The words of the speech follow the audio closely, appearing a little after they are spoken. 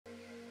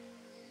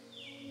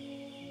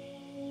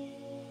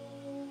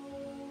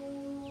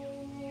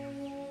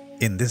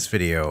In this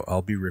video,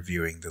 I'll be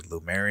reviewing the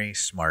Lumary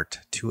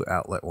Smart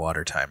 2-outlet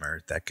water timer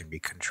that can be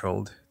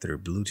controlled through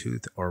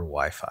Bluetooth or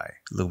Wi-Fi.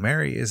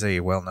 Lumary is a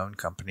well-known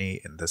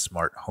company in the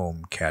smart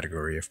home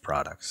category of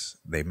products.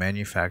 They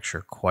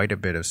manufacture quite a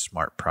bit of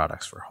smart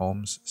products for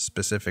homes,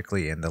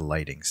 specifically in the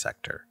lighting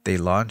sector. They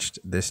launched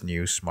this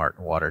new smart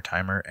water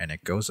timer and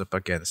it goes up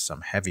against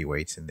some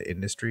heavyweights in the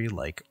industry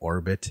like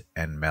Orbit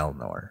and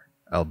Melnor.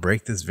 I'll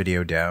break this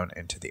video down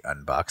into the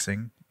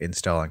unboxing,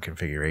 install and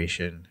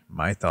configuration,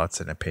 my thoughts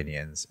and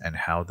opinions, and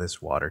how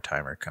this water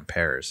timer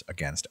compares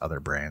against other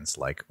brands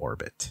like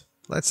Orbit.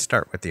 Let's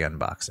start with the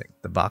unboxing.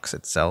 The box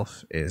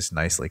itself is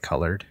nicely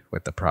colored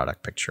with the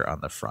product picture on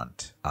the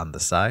front. On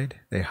the side,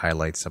 they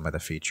highlight some of the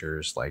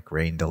features like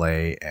rain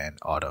delay and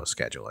auto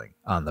scheduling.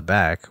 On the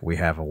back, we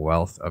have a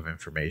wealth of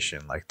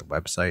information like the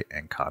website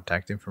and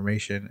contact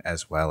information,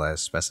 as well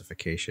as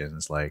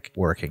specifications like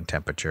working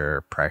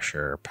temperature,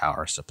 pressure,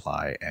 power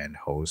supply, and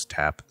hose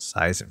tap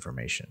size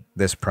information.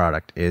 This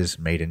product is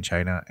made in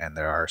China, and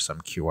there are some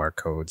QR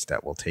codes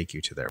that will take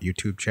you to their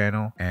YouTube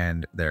channel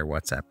and their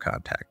WhatsApp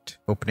contact.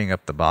 Opening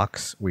up the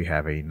box, we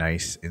have a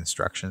nice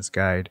instructions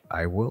guide.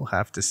 I will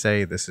have to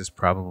say this is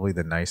probably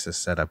the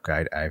nicest setup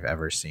guide I've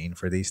ever seen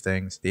for these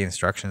things. The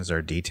instructions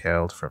are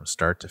detailed from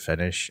start to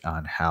finish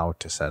on how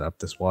to set up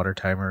this water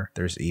timer.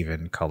 There's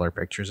even color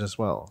pictures as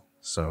well.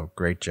 So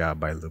great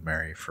job by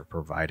Lumary for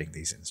providing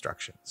these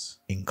instructions.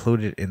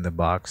 Included in the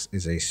box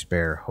is a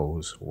spare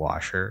hose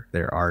washer.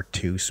 There are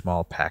two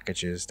small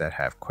packages that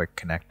have quick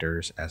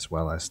connectors as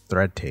well as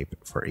thread tape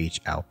for each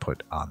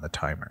output on the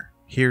timer.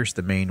 Here's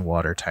the main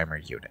water timer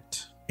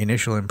unit.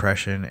 Initial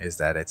impression is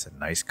that it's a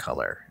nice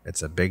color.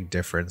 It's a big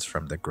difference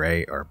from the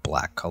gray or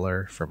black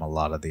color from a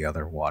lot of the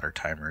other water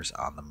timers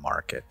on the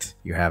market.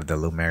 You have the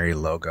Lumary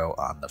logo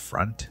on the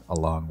front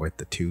along with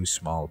the two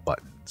small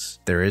buttons.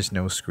 There is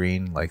no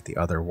screen like the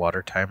other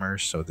water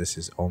timers, so this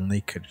is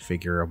only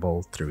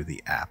configurable through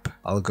the app.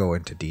 I'll go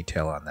into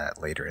detail on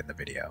that later in the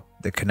video.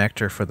 The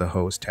connector for the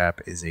hose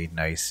tap is a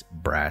nice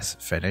brass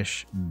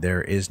finish.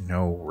 There is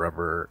no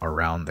rubber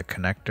around the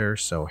connector,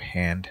 so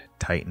hand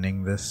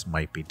tightening this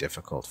might be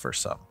difficult for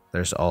some.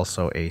 There's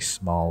also a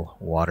small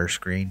water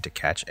screen to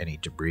catch any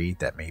debris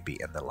that may be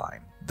in the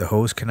line. The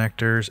hose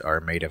connectors are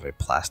made of a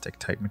plastic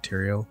type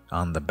material.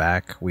 On the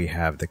back, we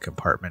have the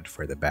compartment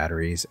for the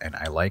batteries, and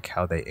I like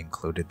how they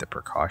included the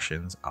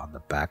precautions on the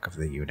back of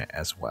the unit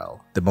as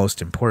well. The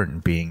most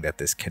important being that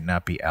this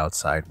cannot be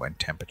outside when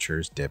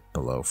temperatures dip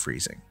below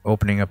freezing.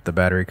 Opening up the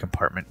battery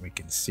compartment, we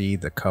can see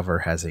the cover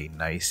has a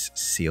nice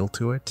seal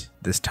to it.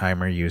 This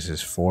timer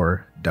uses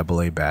 4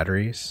 AA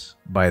batteries.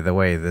 By the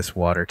way, this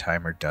water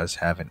timer does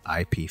have an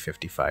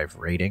IP55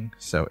 rating,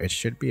 so it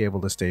should be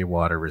able to stay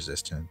water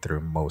resistant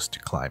through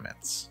most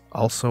climates.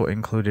 Also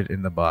included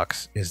in the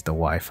box is the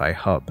Wi-Fi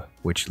hub,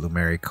 which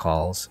Lumary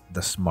calls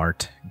the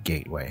Smart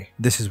Gateway.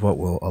 This is what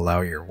will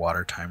allow your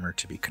water timer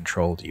to be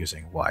controlled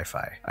using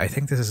Wi-Fi. I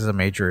think this is a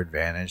major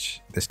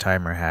advantage this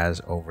timer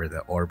has over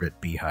the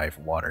Orbit B-Hyve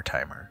water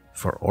timer.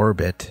 For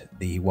Orbit,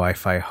 the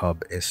Wi-Fi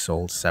hub is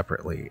sold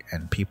separately,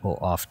 and people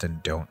often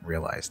don't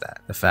realize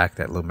that. The fact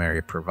that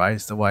Lumary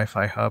provides the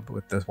Wi-Fi hub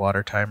with the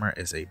water timer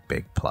is a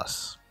big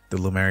plus. The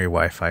Lumary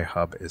Wi-Fi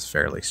hub is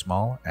fairly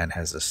small and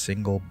has a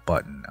single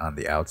button on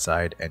the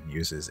outside and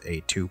uses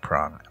a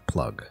 2-prong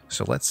plug.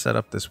 So let's set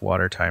up this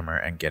water timer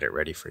and get it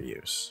ready for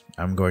use.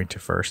 I'm going to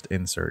first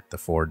insert the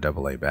 4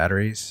 AA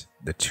batteries.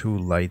 The 2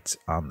 lights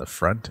on the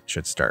front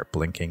should start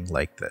blinking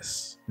like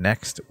this.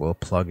 Next, we'll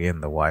plug in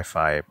the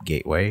Wi-Fi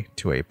gateway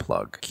to a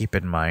plug. Keep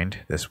in mind,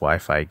 this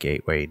Wi-Fi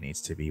gateway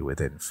needs to be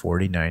within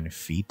 49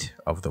 feet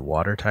of the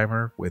water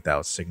timer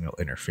without signal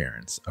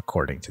interference,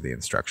 according to the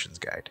instructions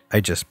guide.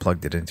 I just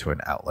plugged it into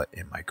an outlet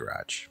in my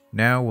garage.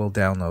 Now we'll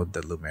download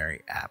the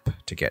Lumary app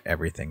to get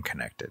everything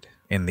connected.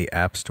 In the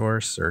App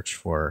Store, search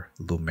for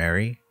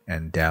Lumary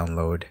and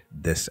download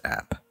this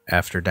app.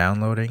 After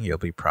downloading, you'll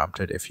be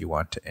prompted if you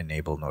want to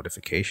enable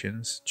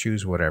notifications.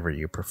 Choose whatever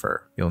you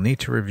prefer. You'll need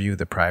to review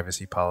the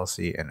privacy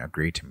policy and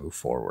agree to move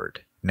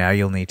forward. Now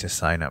you'll need to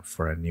sign up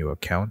for a new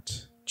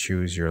account.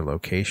 Choose your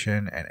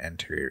location and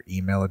enter your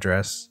email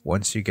address.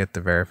 Once you get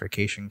the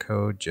verification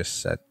code,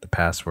 just set the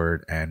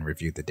password and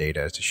review the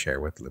data to share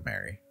with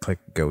Lumary. Click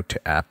Go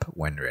to App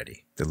when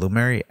ready. The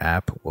Lumary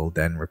app will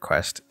then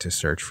request to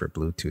search for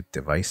Bluetooth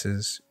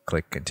devices.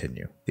 Click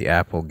Continue. The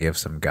app will give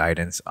some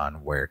guidance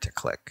on where to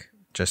click.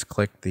 Just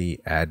click the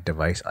Add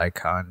Device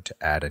icon to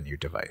add a new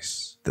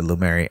device. The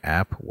Lumary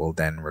app will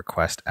then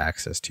request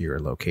access to your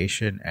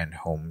location and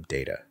home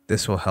data.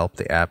 This will help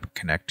the app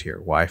connect to your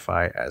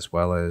Wi-Fi as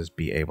well as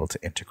be able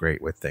to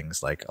integrate with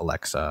things like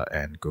Alexa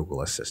and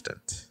Google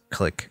Assistant.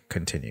 Click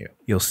Continue.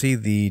 You'll see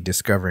the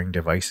Discovering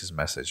Devices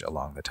message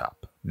along the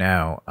top.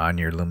 Now, on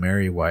your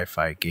Lumary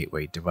Wi-Fi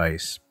gateway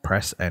device,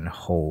 press and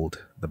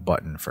hold the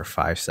button for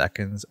 5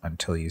 seconds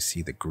until you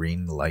see the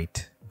green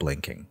light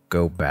blinking.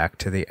 Go back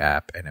to the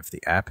app, and if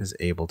the app is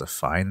able to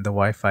find the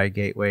Wi-Fi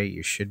gateway,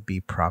 you should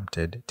be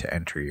prompted to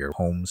enter your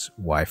home's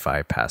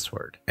Wi-Fi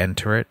password.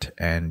 Enter it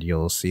and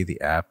you'll see the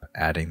app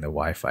adding the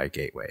Wi-Fi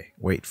gateway.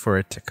 Wait for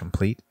it to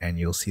complete and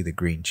you'll see the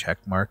green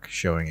check mark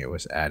showing it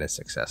was added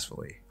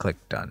successfully. Click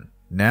Done.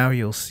 Now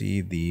you'll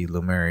see the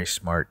Lumary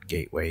Smart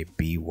Gateway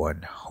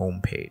B1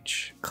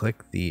 homepage.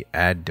 Click the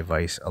Add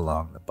Device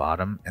along the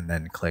bottom and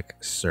then click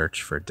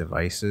Search for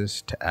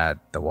Devices to add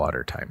the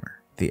water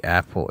timer. The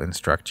app will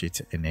instruct you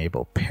to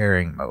enable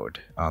pairing mode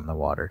on the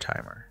water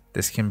timer.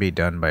 This can be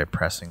done by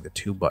pressing the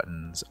two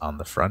buttons on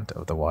the front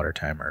of the water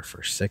timer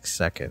for 6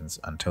 seconds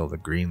until the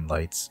green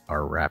lights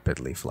are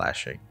rapidly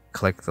flashing.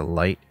 Click the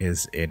light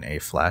is in a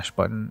flash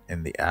button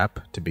in the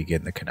app to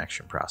begin the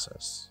connection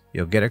process.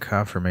 You'll get a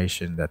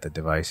confirmation that the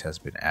device has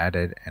been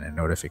added and a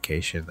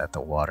notification that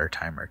the water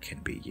timer can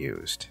be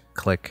used.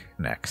 Click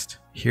Next.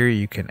 Here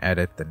you can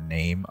edit the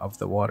name of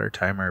the water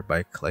timer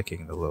by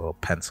clicking the little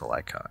pencil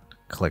icon.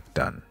 Click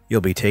Done. You'll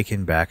be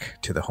taken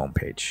back to the home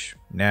page.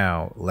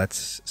 Now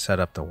let's set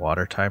up the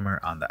water timer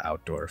on the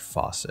outdoor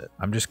faucet.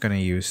 I'm just going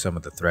to use some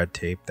of the thread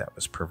tape that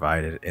was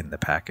provided in the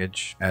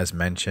package. As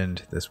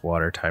mentioned, this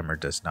water timer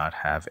does not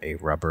have a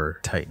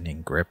rubber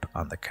tightening grip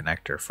on the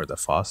connector for the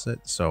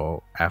faucet,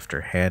 so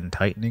after hand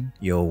tightening,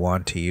 you'll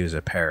want to use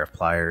a pair of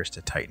pliers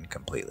to tighten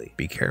completely.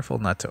 Be careful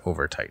not to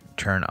over tighten.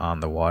 Turn on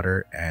the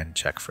water and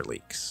check for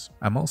leaks.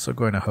 I'm also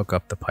going to hook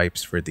up the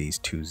pipes for these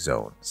two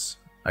zones.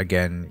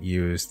 Again,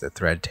 use the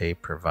thread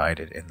tape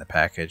provided in the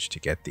package to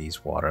get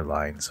these water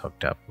lines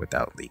hooked up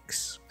without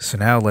leaks. So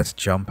now let's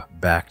jump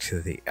back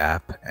to the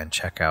app and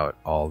check out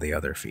all the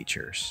other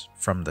features.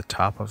 From the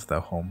top of the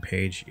home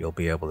page, you'll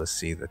be able to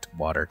see the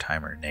water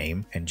timer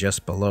name, and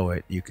just below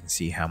it, you can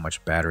see how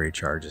much battery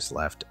charge is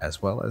left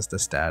as well as the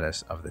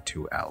status of the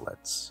two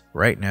outlets.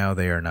 Right now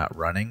they are not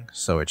running,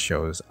 so it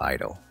shows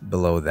idle.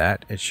 Below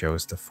that, it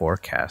shows the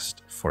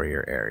forecast for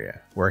your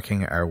area.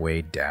 Working our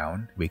way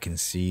down, we can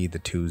see the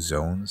two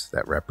zones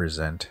that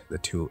represent the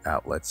two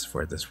outlets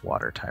for this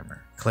water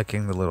timer.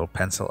 Clicking the little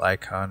pencil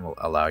icon will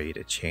allow you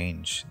to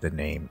change the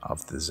name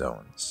of the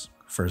zones.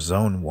 For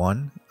zone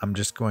 1, I'm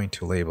just going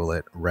to label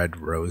it Red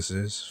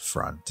Roses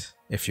Front.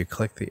 If you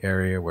click the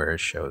area where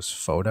it shows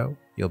photo,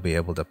 you'll be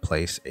able to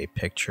place a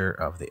picture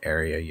of the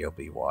area you'll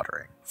be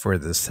watering. For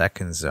the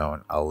second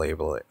zone, I'll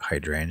label it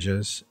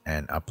Hydrangeas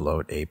and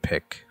upload a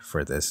pic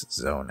for this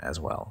zone as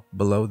well.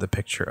 Below the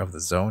picture of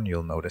the zone,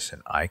 you'll notice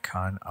an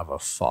icon of a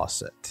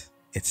faucet.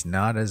 It's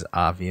not as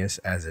obvious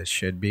as it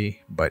should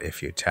be, but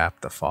if you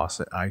tap the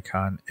faucet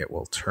icon, it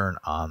will turn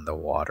on the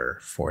water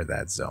for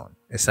that zone.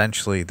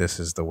 Essentially, this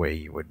is the way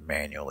you would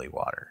manually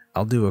water.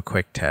 I'll do a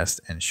quick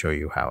test and show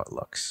you how it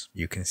looks.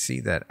 You can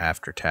see that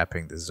after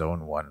tapping the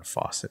Zone 1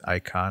 faucet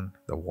icon,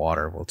 the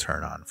water will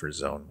turn on for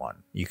Zone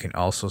 1. You can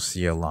also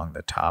see along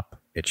the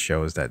top, it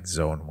shows that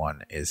Zone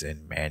 1 is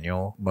in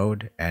manual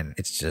mode, and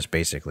it's just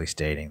basically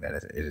stating that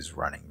it is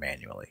running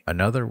manually.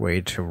 Another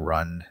way to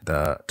run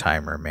the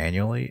timer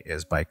manually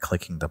is by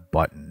clicking the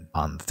button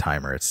on the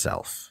timer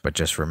itself. But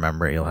just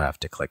remember, you'll have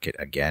to click it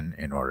again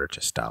in order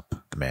to stop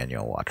the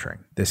manual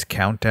watering. This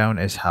countdown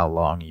is how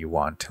long you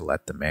want to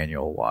let the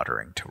manual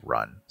watering to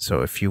run.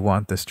 So if you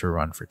want this to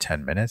run for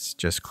 10 minutes,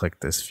 just click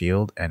this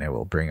field and it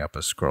will bring up a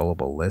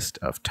scrollable list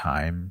of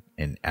time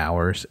in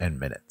hours and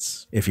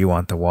minutes. If you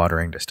want the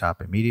watering to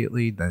stop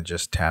immediately, then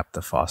just tap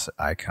the faucet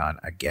icon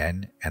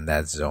again and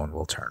that zone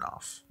will turn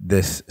off.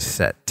 This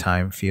set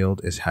time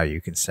field is how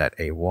you can set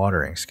a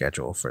watering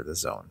schedule for the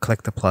zone.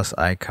 Click the plus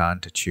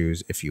icon to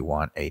choose if you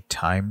want a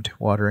timed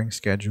watering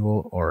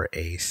schedule or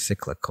a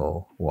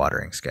cyclical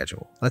watering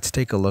schedule. Let's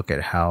take a look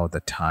at how the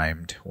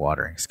timed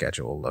watering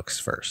schedule looks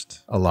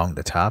first. Along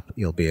the top,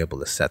 you'll be able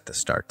to set the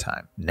start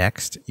time.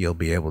 Next, you'll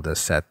be able to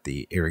set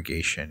the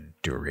irrigation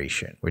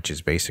duration, which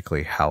is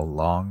basically how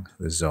long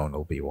the zone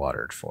will be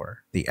watered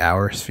for. The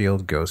hours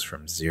field goes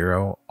from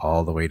 0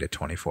 all the way to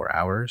 24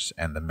 hours,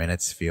 and the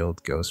minutes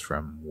field goes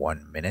from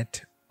 1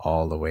 minute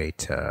all the way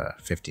to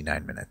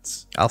 59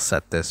 minutes. I'll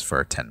set this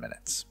for 10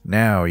 minutes.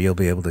 Now you'll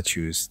be able to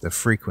choose the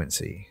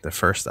frequency. The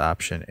first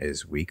option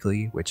is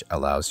weekly, which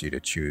allows you to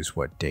choose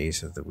what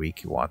days of the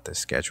week you want the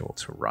schedule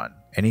to run.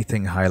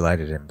 Anything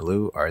highlighted in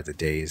blue are the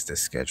days the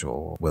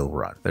schedule will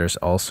run. There's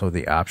also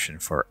the option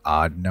for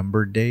odd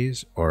numbered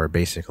days, or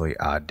basically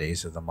odd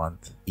days of the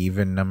month.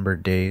 Even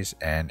numbered days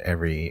and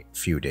every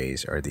few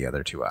days are the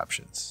other two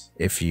options.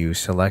 If you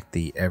select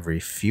the every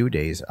few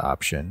days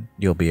option,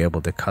 you'll be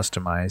able to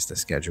customize the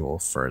schedule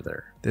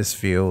further. This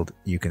field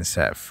you can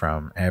set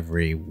from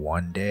every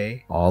 1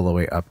 day all the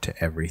way up to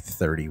every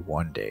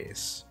 31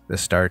 days. The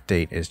start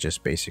date is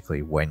just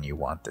basically when you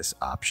want this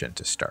option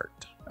to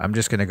start. I'm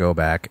just going to go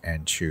back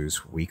and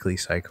choose weekly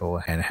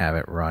cycle and have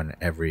it run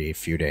every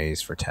few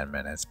days for 10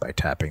 minutes by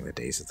tapping the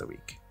days of the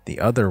week. The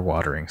other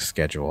watering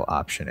schedule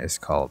option is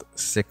called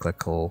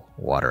cyclical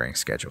watering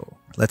schedule.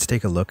 Let's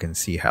take a look and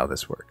see how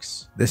this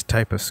works. This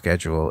type of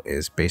schedule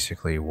is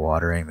basically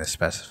watering the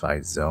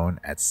specified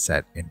zone at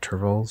set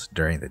intervals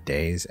during the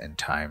days and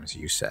times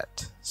you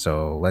set.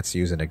 So let's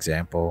use an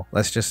example.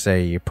 Let's just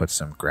say you put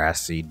some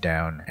grass seed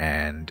down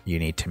and you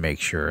need to make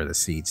sure the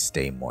seeds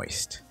stay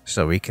moist.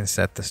 So we can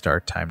set the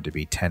start time to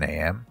be 10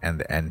 a.m. and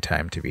the end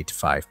time to be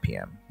 5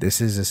 p.m. This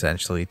is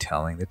essentially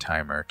telling the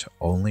timer to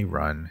only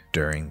run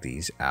during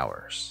these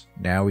hours.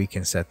 Now we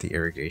can set the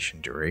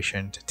irrigation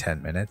duration to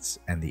 10 minutes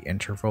and the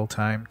interval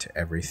time to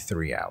every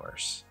 3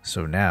 hours.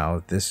 So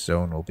now this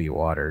zone will be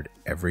watered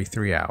every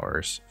 3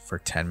 hours for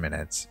 10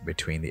 minutes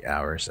between the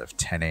hours of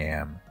 10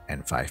 a.m.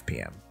 and 5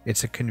 p.m.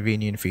 It's a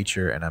convenient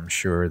feature, and I'm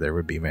sure there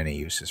would be many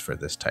uses for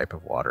this type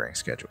of watering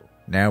schedule.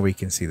 Now we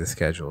can see the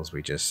schedules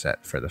we just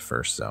set for the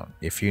first zone.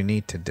 If you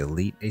need to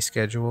delete a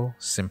schedule,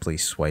 simply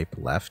swipe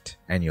left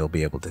and you'll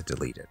be able to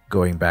delete it.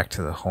 Going back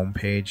to the home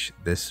page,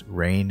 this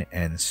rain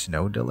and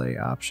snow delay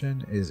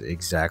option is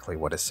exactly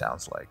what it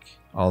sounds like.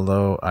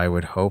 Although I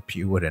would hope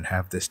you wouldn't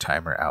have this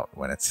timer out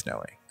when it's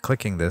snowing.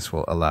 Clicking this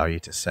will allow you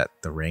to set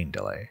the rain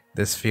delay.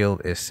 This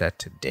field is set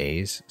to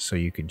days, so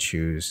you can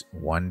choose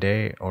 1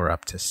 day or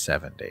up to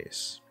 7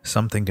 days.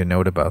 Something to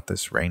note about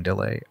this rain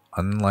delay,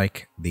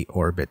 unlike the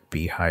Orbit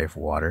B-Hyve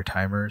water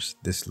timers,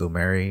 this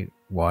Lumary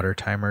water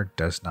timer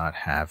does not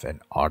have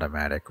an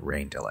automatic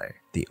rain delay.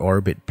 The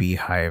Orbit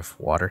B-Hyve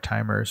water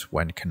timers,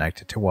 when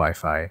connected to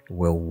Wi-Fi,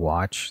 will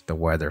watch the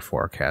weather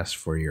forecast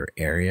for your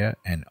area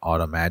and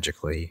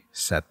automatically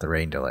set the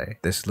rain delay.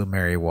 This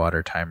Lumary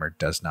water timer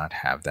does not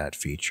have that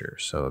feature,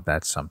 so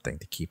that's something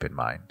to keep in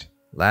mind.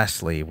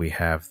 Lastly, we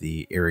have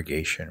the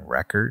irrigation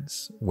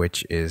records,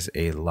 which is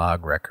a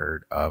log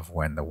record of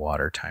when the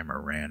water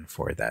timer ran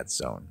for that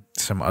zone.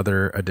 Some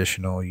other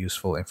additional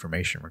useful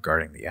information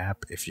regarding the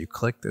app: if you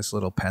click this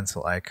little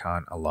pencil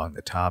icon along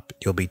the top,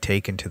 you'll be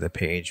taken to the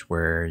page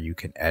where you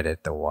can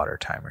edit the water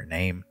timer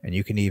name, and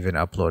you can even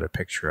upload a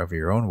picture of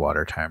your own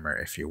water timer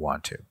if you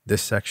want to.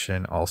 This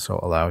section also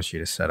allows you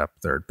to set up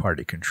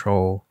third-party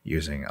control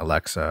using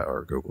Alexa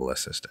or Google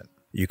Assistant.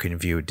 You can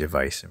view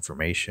device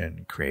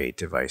information, create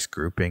device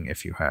grouping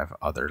if you have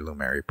other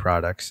Lumary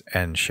products,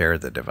 and share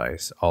the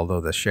device, although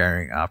the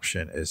sharing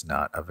option is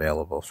not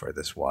available for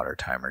this water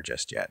timer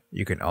just yet.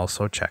 You can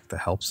also check the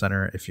help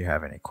center if you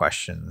have any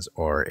questions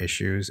or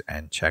issues,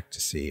 and check to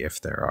see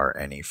if there are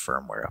any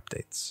firmware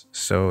updates.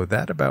 So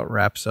that about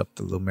wraps up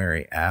the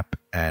Lumary app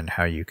and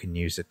how you can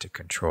use it to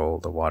control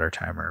the water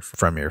timer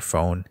from your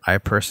phone. I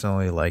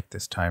personally like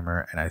this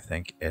timer, and I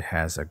think it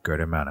has a good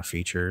amount of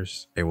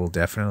features. It will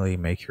definitely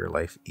make your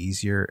life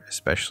easier,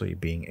 especially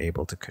being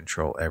able to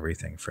control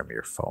everything from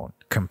your phone.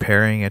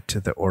 Comparing it to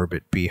the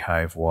Orbit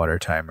B-Hyve water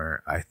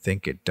timer, I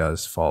think it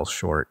does fall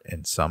short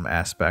in some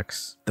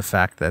aspects. The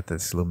fact that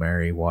this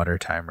Lumary water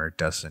timer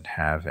doesn't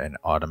have an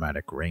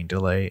automatic rain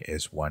delay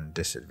is one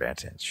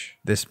disadvantage.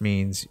 This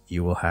means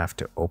you will have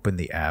to open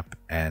the app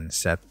and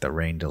set the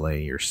rain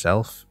delay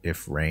yourself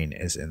if rain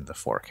is in the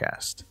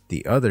forecast.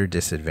 The other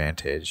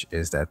disadvantage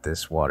is that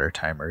this water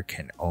timer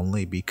can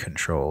only be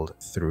controlled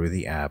through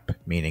the app,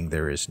 meaning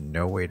there is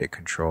no way to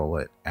control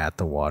it at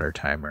the water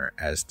timer,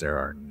 as there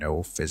are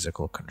no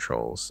physical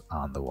controls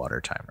on the water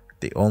timer.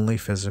 The only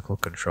physical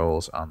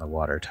controls on the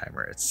water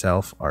timer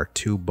itself are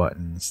 2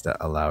 buttons that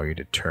allow you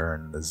to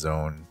turn the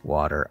zone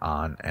water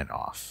on and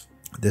off.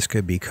 This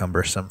could be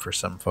cumbersome for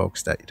some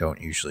folks that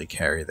don't usually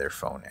carry their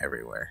phone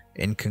everywhere.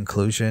 In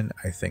conclusion,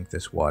 I think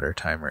this water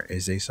timer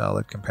is a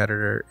solid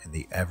competitor in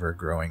the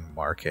ever-growing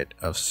market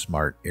of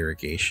smart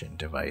irrigation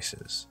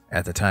devices.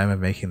 At the time of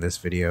making this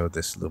video,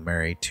 this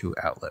Lumary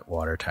 2-outlet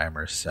water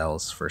timer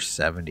sells for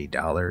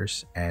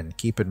 $70, and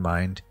keep in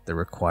mind the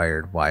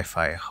required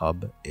Wi-Fi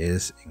hub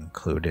is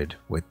included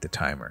with the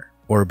timer.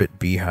 Orbit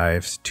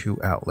B-Hyve's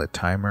 2-outlet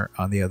timer,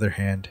 on the other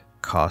hand,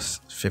 costs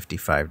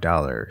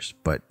 $55,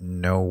 but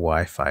no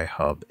Wi-Fi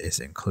hub is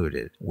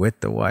included. With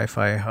the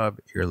Wi-Fi hub,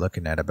 you're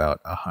looking at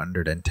about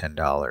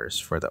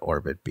 $110 for the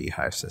Orbit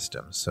B-Hyve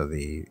system, so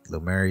the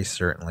Lumary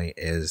certainly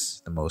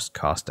is the most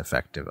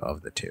cost-effective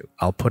of the two.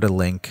 I'll put a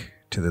link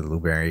to the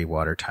Lumary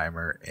water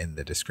timer in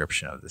the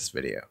description of this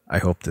video. I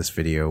hope this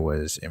video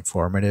was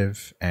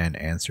informative and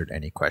answered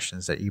any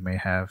questions that you may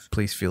have.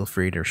 Please feel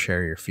free to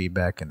share your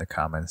feedback in the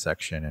comment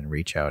section and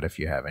reach out if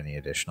you have any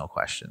additional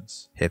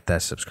questions. Hit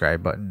that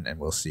subscribe button, and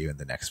we'll see you in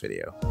the next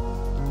video.